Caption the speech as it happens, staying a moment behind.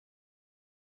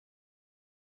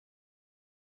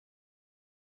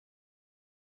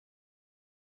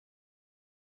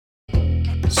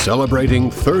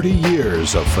celebrating 30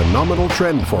 years of phenomenal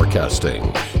trend forecasting.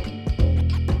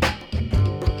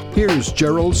 Here's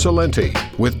Gerald Celente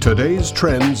with today's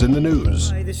trends in the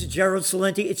news. Hi, this is Gerald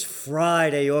Celente. It's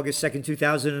Friday, August 2nd,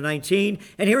 2019,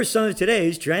 and here are some of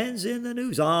today's trends in the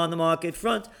news on the market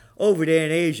front. Over there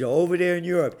in Asia, over there in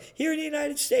Europe, here in the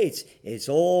United States, it's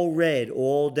all red,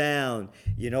 all down.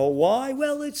 You know why?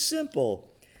 Well, it's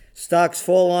simple. Stocks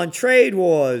fall on trade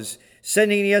wars,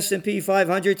 sending the S&P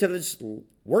 500 to its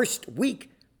worst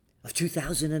week of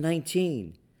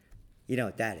 2019. You know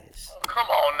what that is. Oh, come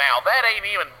on now, that ain't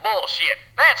even bullshit.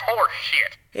 That's horse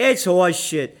shit. It's horse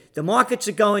shit. The markets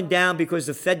are going down because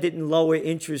the Fed didn't lower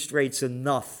interest rates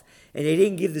enough, and they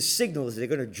didn't give the signals they're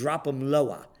going to drop them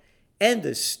lower. End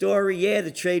of story. Yeah, the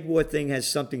trade war thing has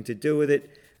something to do with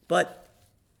it, but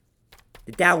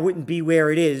the Dow wouldn't be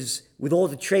where it is with all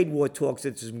the trade war talks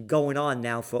that's been going on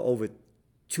now for over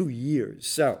 2 years.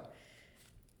 So,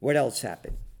 what else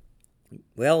happened?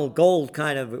 Well, gold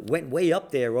kind of went way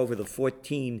up there over the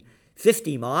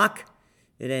 1450 mark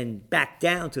and then back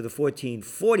down to the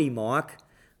 1440 mark.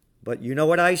 But you know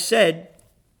what I said?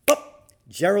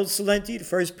 Gerald Celente, the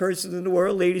first person in the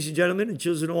world, ladies and gentlemen, and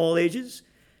children of all ages,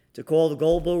 to call the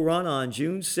gold bull run on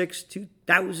June 6,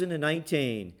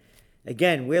 2019.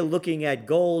 Again, we're looking at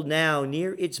gold now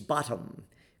near its bottom.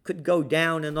 Could go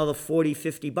down another 40,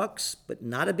 50 bucks, but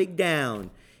not a big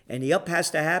down. And the up has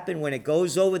to happen when it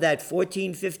goes over that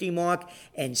 1450 mark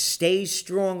and stays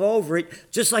strong over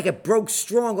it, just like it broke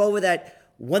strong over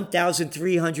that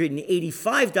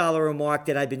 $1,385 mark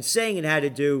that I've been saying it had to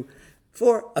do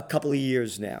for a couple of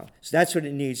years now. So that's what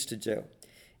it needs to do.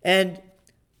 And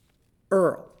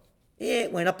Earl.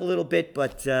 It went up a little bit,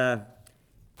 but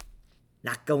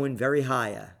not going very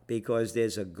higher because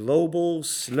there's a global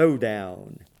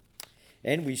slowdown.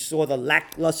 And we saw the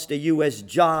lackluster U.S.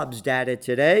 jobs data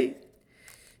today,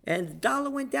 and the dollar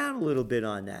went down a little bit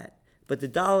on that. But the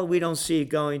dollar, we don't see it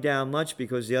going down much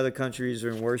because the other countries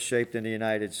are in worse shape than the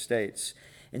United States.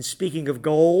 And speaking of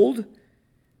gold,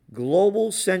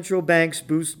 global central banks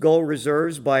boost gold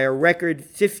reserves by a record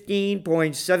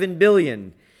 $15.7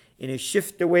 billion in a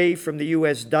shift away from the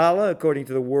U.S. dollar, according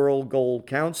to the World Gold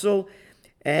Council.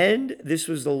 And this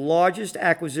was the largest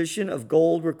acquisition of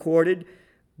gold recorded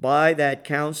by that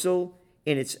council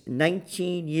in its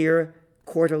 19-year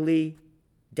quarterly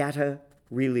data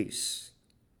release.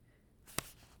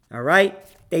 All right?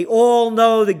 They all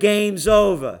know the game's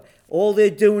over. All they're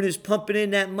doing is pumping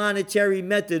in that monetary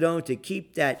methadone to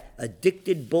keep that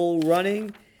addicted bull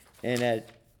running, and that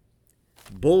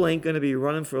bull ain't going to be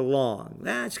running for long.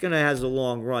 That's going to have a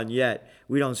long run yet.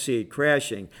 We don't see it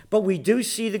crashing. But we do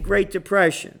see the Great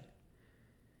Depression.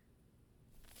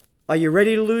 Are you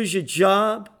ready to lose your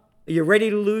job? Are you ready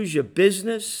to lose your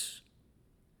business?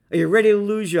 Are you ready to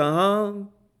lose your home?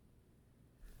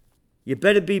 You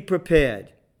better be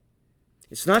prepared.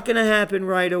 It's not going to happen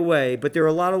right away, but there are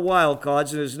a lot of wild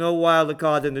cards, and there's no wilder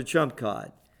card than the trump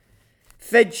card.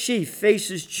 Fed chief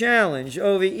faces challenge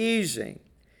over easing.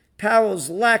 Powell's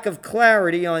lack of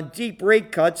clarity on deep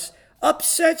rate cuts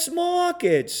upsets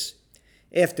markets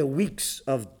after weeks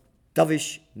of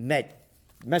dovish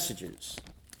messages.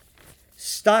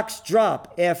 Stocks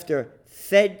drop after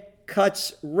Fed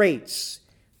cuts rates.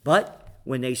 But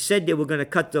when they said they were going to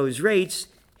cut those rates,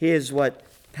 here's what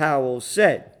Powell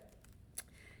said.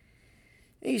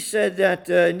 He said that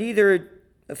neither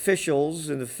officials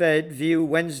in the Fed view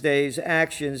Wednesday's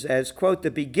actions as, quote,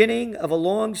 the beginning of a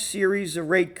long series of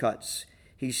rate cuts.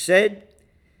 He said,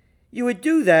 you would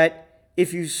do that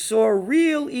if you saw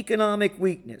real economic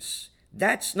weakness.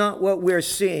 That's not what we're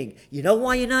seeing. You know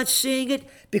why you're not seeing it?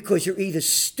 Because you're either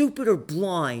stupid or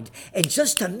blind. And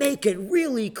just to make it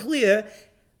really clear,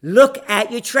 look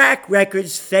at your track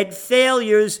records, Fed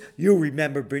failures. You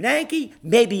remember Bernanke?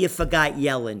 Maybe you forgot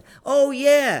Yellen. Oh,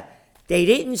 yeah. They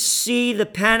didn't see the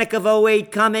panic of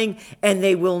 '08 coming, and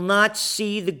they will not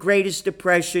see the greatest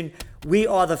depression. We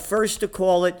are the first to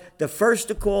call it, the first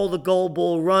to call the gold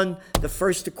bull run, the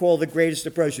first to call the greatest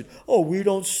depression. Oh, we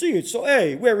don't see it, so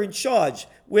hey, we're in charge.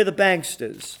 We're the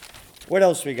banksters. What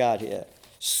else we got here?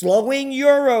 Slowing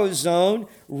Eurozone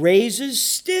raises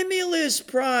stimulus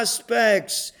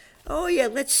prospects. Oh yeah,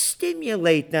 let's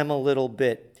stimulate them a little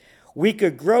bit.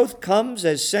 Weaker growth comes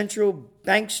as central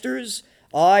banksters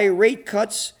eye rate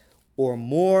cuts or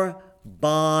more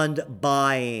bond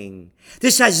buying.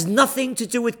 This has nothing to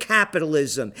do with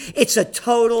capitalism. It's a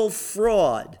total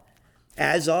fraud,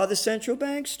 as are the central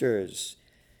banksters.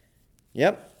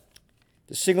 Yep.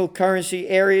 The single currency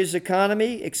area's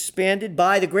economy expanded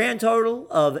by the grand total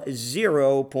of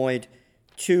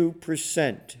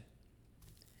 0.2%.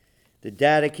 The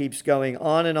data keeps going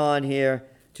on and on here.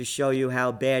 to show you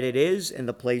how bad it is and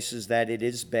the places that it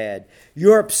is bad.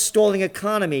 Europe's stalling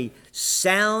economy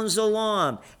sounds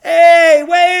alarm. Hey,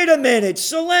 wait a minute,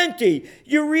 Salenti,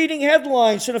 you're reading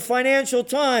headlines from the Financial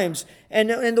Times and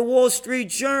the Wall Street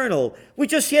Journal. We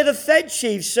just hear the Fed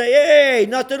chief say, hey,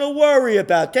 nothing to worry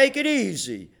about, take it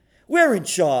easy. We're in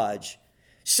charge.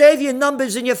 Save your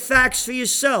numbers and your facts for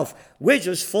yourself. We're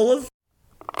just full of...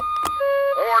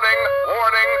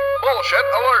 Warning, bullshit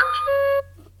alert.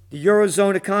 The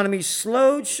Eurozone economy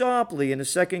slowed sharply in the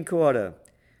second quarter,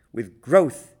 with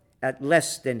growth at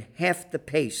less than half the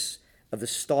pace of the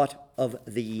start of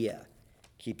the year.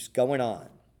 Keeps going on.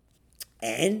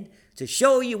 And to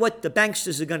show you what the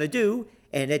banksters are going to do,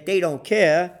 and that they don't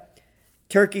care,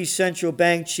 Turkey's central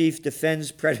bank chief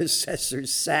defends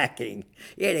predecessor's sacking.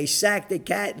 Yeah, they sacked the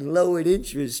cat and lowered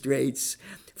interest rates.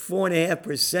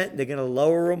 4.5%, they're going to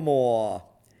lower them more.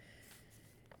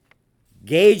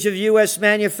 Gauge of U.S.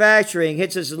 manufacturing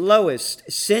hits its lowest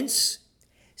since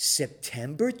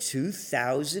September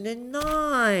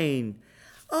 2009.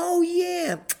 Oh,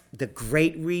 yeah, the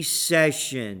Great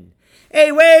Recession.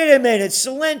 Hey, wait a minute,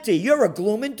 Salenti, you're a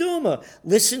gloom and doomer.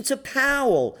 Listen to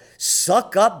Powell.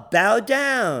 Suck up, bow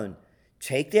down.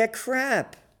 Take their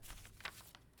crap.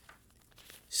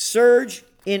 Surge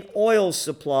in oil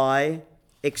supply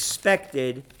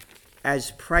expected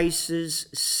as prices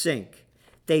sink.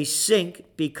 They sink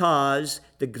because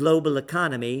the global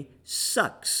economy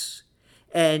sucks.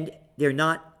 And they're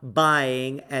not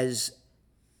buying as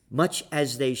much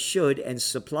as they should, and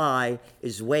supply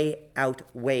is way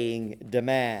outweighing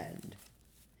demand.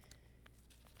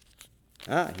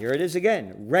 Here it is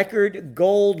again. Record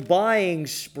gold buying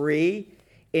spree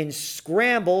in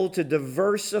scramble to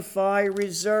diversify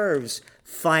reserves.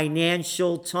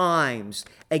 Financial Times.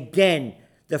 Again,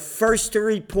 the first to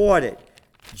report it.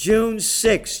 June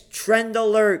 6th, trend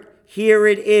alert. Here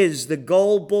it is, the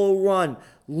gold bull run.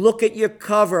 Look at your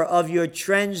cover of your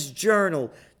Trends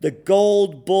Journal, the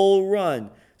gold bull run.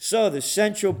 So the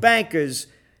central bankers,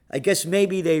 I guess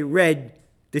maybe they read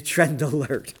the trend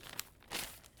alert.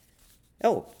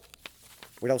 Oh,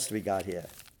 what else do we got here?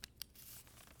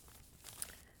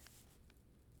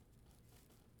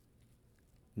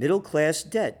 Middle class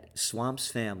debt swamps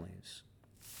families.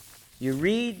 You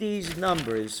read these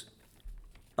numbers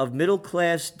of middle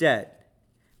class debt,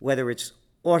 whether it's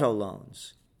auto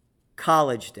loans,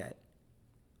 college debt,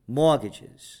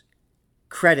 mortgages,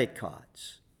 credit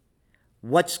cards.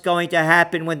 What's going to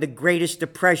happen when the greatest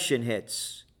depression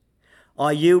hits?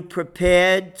 Are you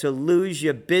prepared to lose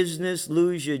your business,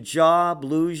 lose your job,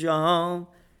 lose your home?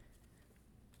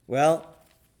 Well,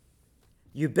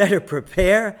 you better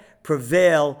prevail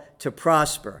to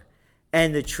prosper.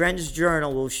 And the Trends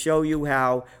Journal will show you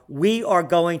how we are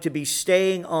going to be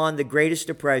staying on the Greatest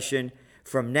Depression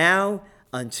from now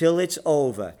until it's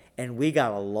over. And we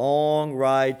got a long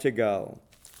ride to go.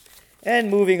 And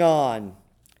moving on.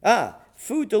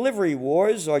 Food delivery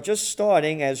wars are just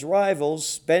starting as rivals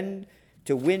spend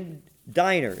to win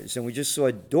diners. And we just saw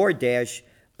DoorDash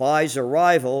buys a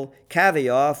rival,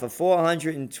 Caviar, for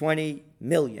 $420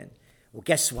 million. Well,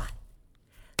 guess what?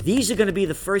 These are going to be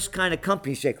the first kind of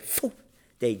companies that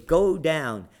they go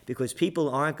down because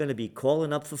people aren't going to be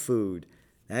calling up for food.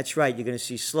 That's right. You're going to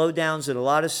see slowdowns in a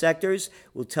lot of sectors.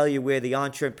 We'll tell you where the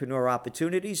entrepreneur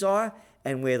opportunities are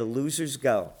and where the losers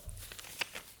go.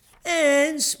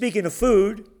 And speaking of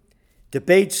food,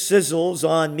 debate sizzles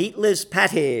on meatless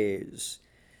patties.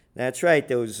 That's right,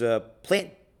 those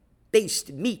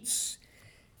plant-based meats.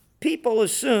 People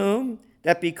assume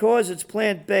that because it's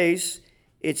plant-based,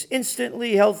 it's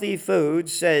instantly healthy food,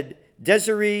 said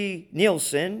Desiree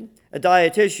Nielsen, a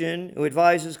dietitian who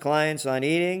advises clients on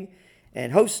eating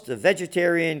and hosts a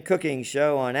vegetarian cooking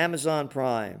show on Amazon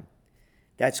Prime.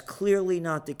 That's clearly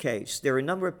not the case. There are a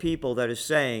number of people that are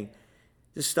saying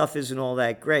this stuff isn't all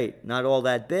that great, not all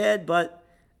that bad, but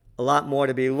a lot more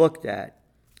to be looked at.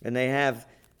 And they have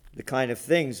the kind of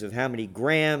things of how many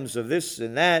grams of this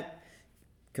and that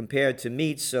compared to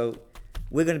meat. So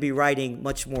we're going to be writing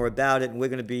much more about it, and we're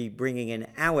going to be bringing in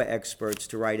our experts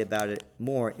to write about it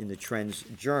more in the Trends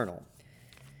Journal.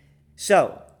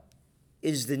 So,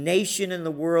 is the nation and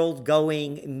the world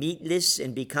going meatless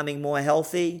and becoming more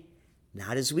healthy?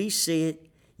 Not as we see it.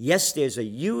 Yes, there's a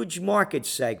huge market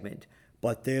segment,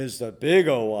 but there's the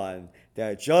bigger one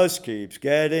that just keeps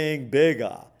getting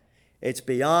bigger. It's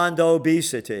beyond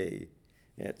obesity.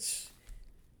 It's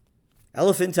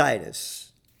elephantitis.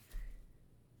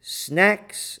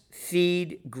 Snacks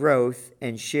feed growth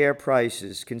and share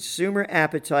prices. Consumer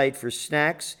appetite for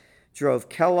snacks drove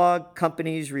Kellogg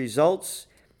Company's results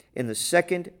in the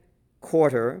second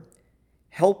quarter,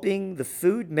 helping the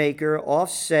food maker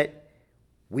offset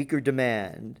weaker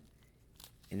demand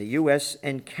in the U.S.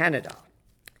 and Canada.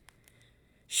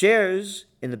 Shares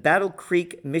in the Battle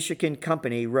Creek, Michigan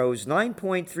company rose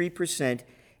 9.3%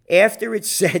 after it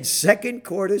said second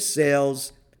quarter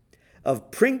sales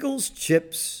of Pringles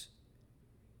chips,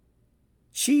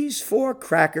 cheese four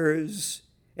crackers,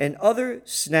 and other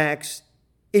snacks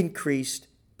increased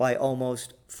by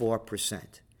almost 4%.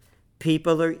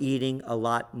 People are eating a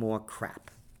lot more crap.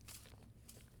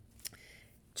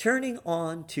 Turning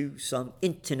on to some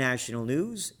international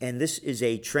news, and this is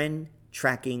a trend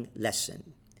tracking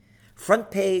lesson.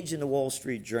 Front page in the Wall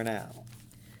Street Journal.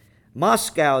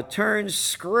 Moscow turns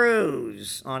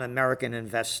screws on American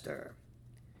investor.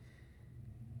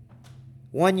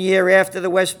 1 year after the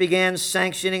West began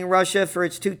sanctioning Russia for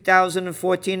its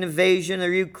 2014 invasion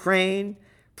of Ukraine,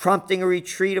 prompting a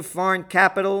retreat of foreign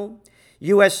capital,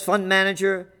 U.S. fund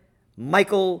manager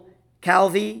Michael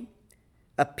Calvi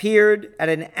appeared at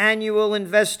an annual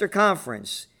investor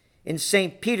conference in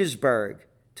St. Petersburg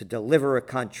to deliver a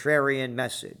contrarian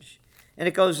message. And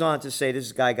it goes on to say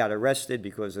this guy got arrested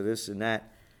because of this and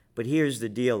that. But here's the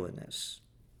deal in this.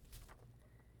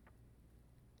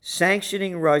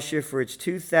 Sanctioning Russia for its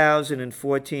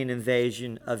 2014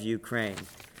 invasion of Ukraine.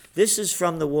 This is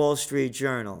from the Wall Street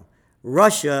Journal.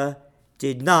 Russia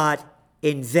did not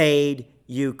invade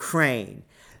Ukraine.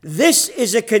 This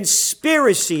is a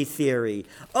conspiracy theory.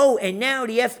 Oh, and now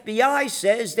the FBI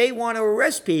says they want to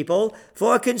arrest people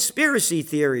for conspiracy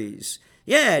theories.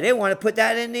 Yeah, they want to put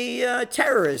that in the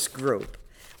terrorist group.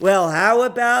 Well, how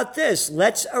about this?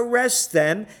 Let's arrest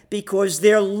them because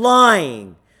they're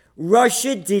lying.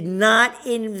 Russia did not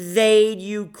invade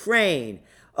Ukraine.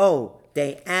 Oh,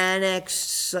 they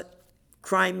annexed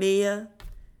Crimea?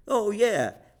 Oh,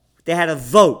 yeah. They had a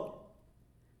vote.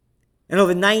 And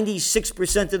over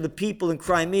 96% of the people in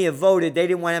Crimea voted they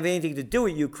didn't want to have anything to do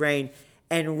with Ukraine.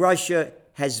 And Russia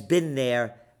has been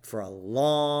there for a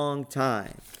long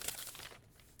time.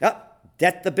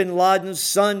 Death of bin Laden's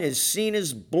son is seen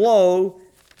as blow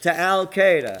to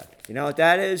Al-Qaeda. You know what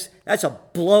that is? That's a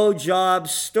blowjob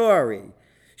story.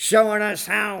 Showing us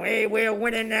how, hey, we're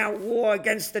winning that war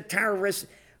against the terrorists.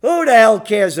 Who the hell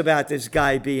cares about this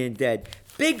guy being dead?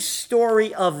 Big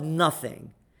story of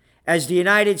nothing. As the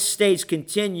United States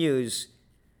continues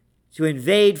to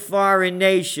invade foreign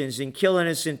nations and kill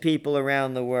innocent people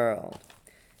around the world.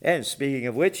 And speaking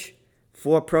of which,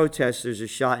 4 protesters are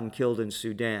shot and killed in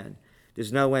Sudan.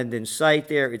 There's no end in sight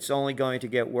there. It's only going to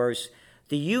get worse.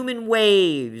 The human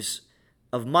waves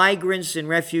of migrants and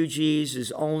refugees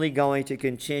is only going to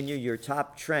continue. Your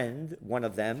top trend, one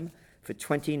of them, for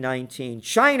 2019.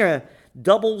 China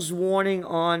doubles warning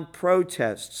on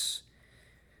protests.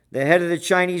 The head of the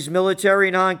Chinese military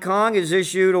in Hong Kong has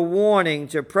issued a warning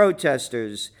to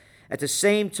protesters at the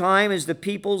same time as the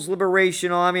People's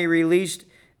Liberation Army released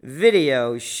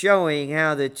video showing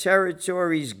how the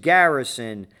territory's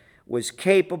garrison was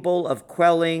capable of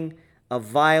quelling a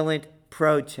violent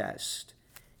protest.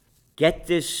 Get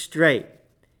this straight.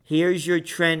 Here's your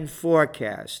trend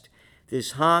forecast.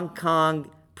 This Hong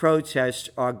Kong protests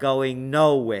are going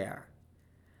nowhere.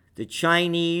 The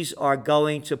Chinese are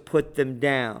going to put them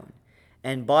down.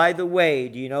 And by the way,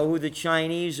 do you know who the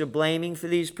Chinese are blaming for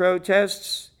these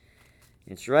protests?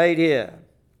 It's right here.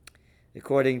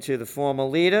 According to the former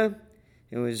leader,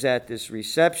 who was at this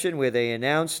reception where they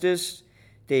announced this,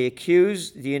 they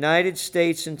accused the United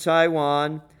States and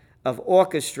Taiwan of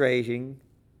orchestrating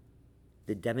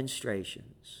the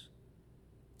demonstrations.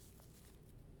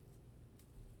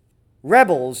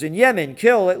 Rebels in Yemen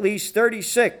kill at least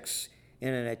 36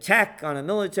 in an attack on a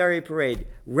military parade.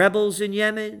 Rebels in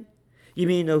Yemen? You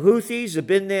mean the Houthis have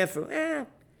been there for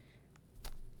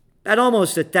at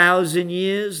almost 1,000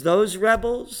 years, those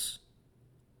rebels?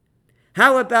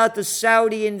 How about the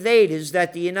Saudi invaders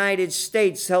that the United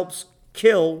States helps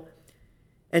kill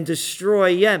and destroy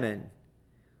Yemen,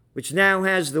 which now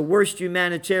has the worst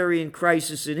humanitarian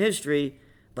crisis in history,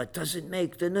 but doesn't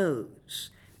make the news?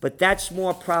 But that's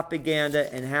more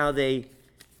propaganda and how they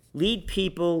lead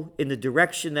people in the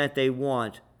direction that they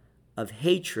want of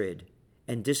hatred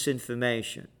and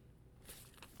disinformation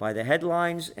by the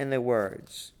headlines and the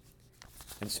words.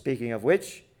 And speaking of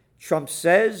which, Trump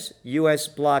says U.S.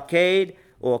 blockade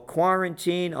or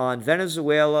quarantine on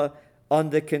Venezuela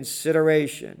under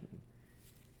consideration.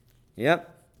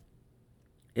 Yep.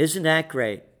 Isn't that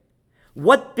great?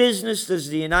 What business does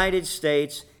the United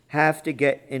States have to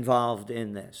get involved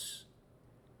in this?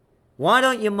 Why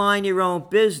don't you mind your own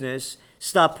business?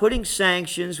 Stop putting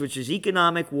sanctions, which is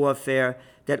economic warfare,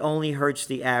 that only hurts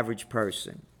the average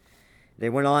person. They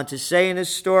went on to say in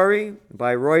this story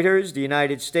by Reuters, the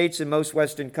United States and most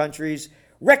Western countries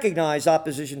recognize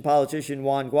opposition politician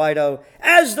Juan Guaido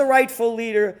as the rightful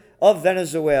leader of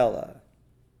Venezuela.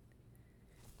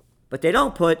 But they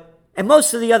don't put, and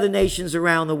most of the other nations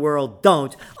around the world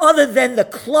don't, other than the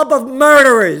club of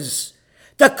murderers.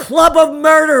 The club of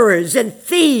murderers and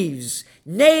thieves.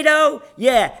 NATO?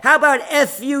 Yeah. How about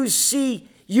FUC?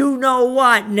 You know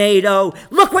what, NATO?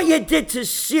 Look what you did to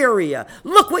Syria.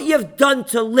 Look what you've done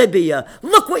to Libya.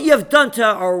 Look what you've done to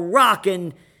Iraq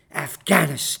and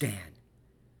Afghanistan.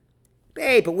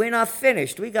 Hey, but we're not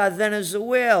finished. We got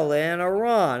Venezuela and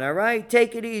Iran, all right?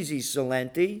 Take it easy,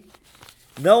 Celente.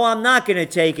 No, I'm not going to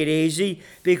take it easy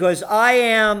because I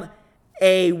am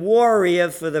a warrior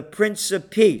for the Prince of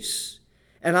Peace.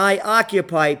 And I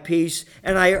occupy peace,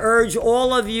 and I urge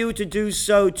all of you to do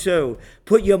so too.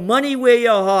 Put your money where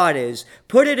your heart is.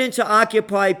 Put it into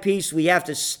Occupy Peace. We have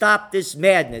to stop this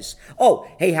madness. Oh,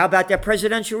 hey, how about that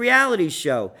presidential reality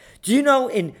show? Do you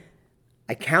know,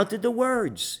 I counted the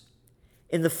words.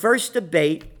 In the first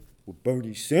debate with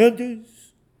Bernie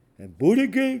Sanders and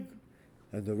Buttigieg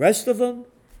and the rest of them,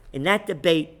 in that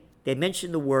debate, they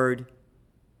mentioned the word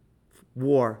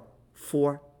war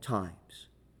 4 times.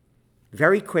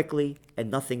 Very quickly,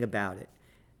 and nothing about it.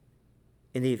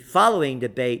 In the following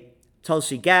debate,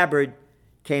 Tulsi Gabbard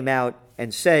came out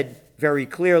and said very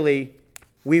clearly,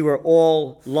 we were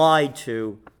all lied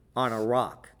to on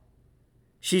Iraq.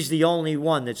 She's the only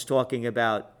one that's talking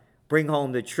about bring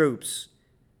home the troops,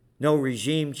 no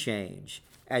regime change,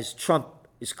 as Trump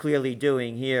is clearly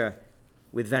doing here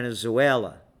with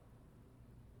Venezuela.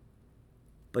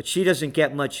 But she doesn't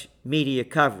get much media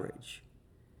coverage.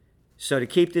 So to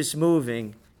keep this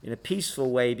moving in a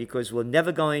peaceful way, because we're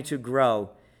never going to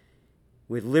grow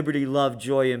with liberty, love,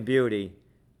 joy, and beauty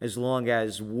as long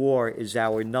as war is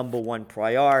our number one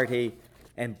priority,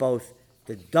 and both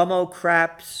the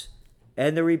Democrats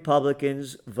and the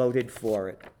Republicans voted for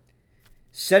it.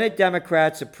 Senate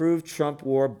Democrats approved Trump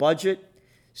war budget,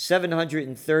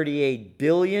 $738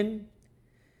 billion.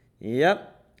 Yep.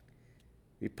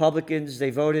 Republicans,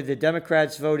 the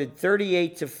Democrats voted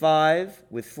 38-5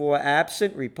 with 4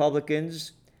 absent.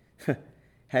 Republicans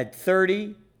had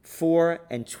 30, 4,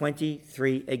 and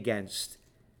 23 against.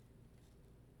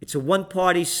 It's a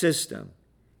one-party system.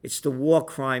 It's the war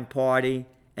crime party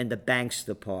and the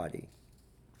bankster party.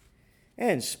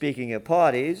 And speaking of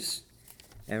parties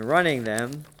and running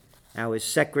them, our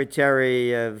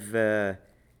Secretary of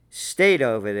State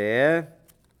over there,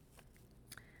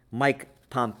 Mike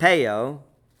Pompeo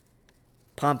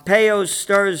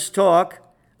stirs talk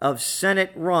of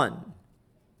Senate run.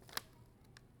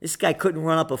 This guy couldn't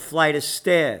run up a flight of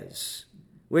stairs.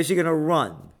 Where's he going to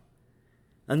run?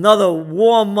 Another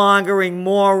warmongering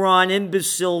moron,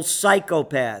 imbecile,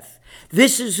 psychopath.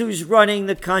 This is who's running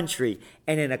the country,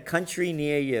 and in a country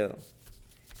near you.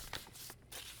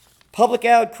 Public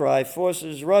outcry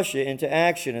forces Russia into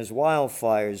action as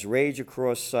wildfires rage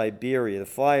across Siberia.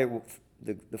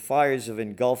 The fires have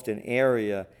engulfed an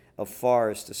area of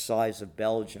forest the size of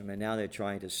Belgium, and now they're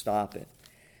trying to stop it.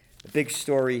 A big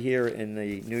story here in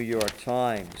the New York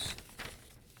Times.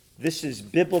 This is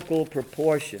biblical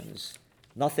proportions,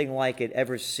 nothing like it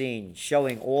ever seen,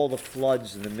 showing all the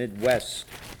floods in the Midwest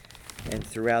and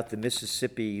throughout the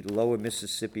Mississippi, lower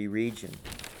Mississippi region.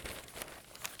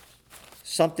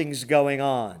 Something's going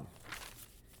on.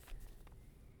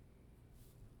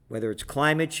 Whether it's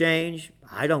climate change,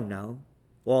 I don't know.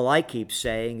 All I keep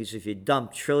saying is if you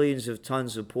dump trillions of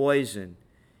tons of poison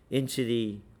into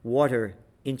the water,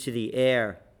 into the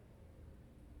air,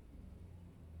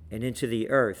 and into the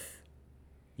earth,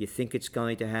 you think it's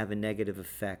going to have a negative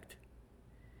effect.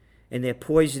 And they're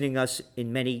poisoning us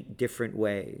in many different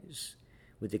ways,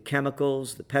 with the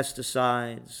chemicals, the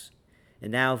pesticides,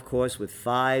 and now, of course, with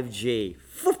 5G.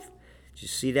 Did you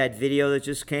see that video that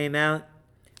just came out?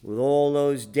 With all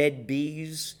those dead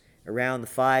bees around the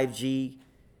 5G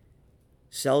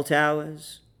cell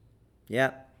towers?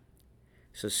 Yep.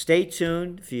 So stay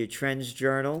tuned for your Trends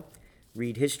Journal.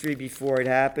 Read history before it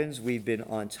happens. We've been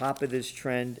on top of this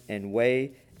trend and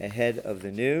way ahead of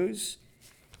the news.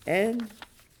 And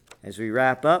as we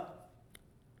wrap up,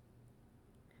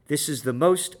 this is the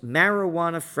most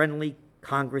marijuana-friendly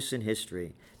Congress in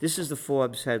history. This is the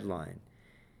Forbes headline.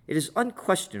 It is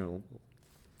unquestionable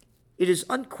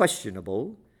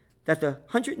that the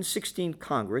 116th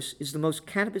Congress is the most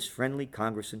cannabis-friendly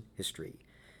Congress in history.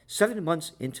 7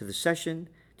 months into the session,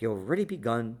 they have already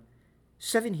begun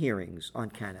 7 hearings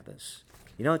on cannabis.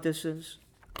 You know what this is?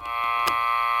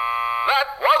 That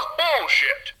was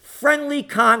bullshit. Friendly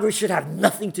Congress should have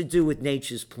nothing to do with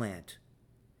nature's plant.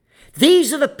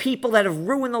 These are the people that have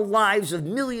ruined the lives of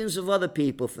millions of other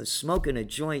people for smoking a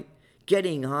joint,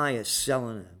 getting high, or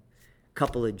selling them.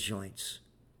 couple of joints.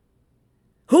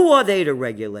 Who are they to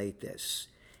regulate this?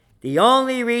 The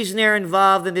only reason they're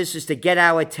involved in this is to get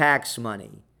our tax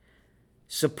money.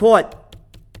 Support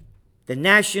the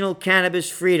National Cannabis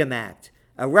Freedom Act,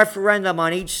 a referendum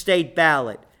on each state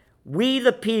ballot. We,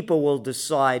 the people, will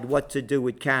decide what to do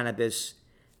with cannabis,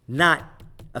 not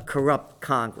a corrupt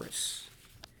Congress.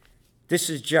 This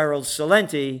is Gerald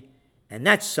Celente, and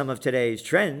that's some of today's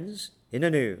trends in the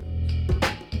news.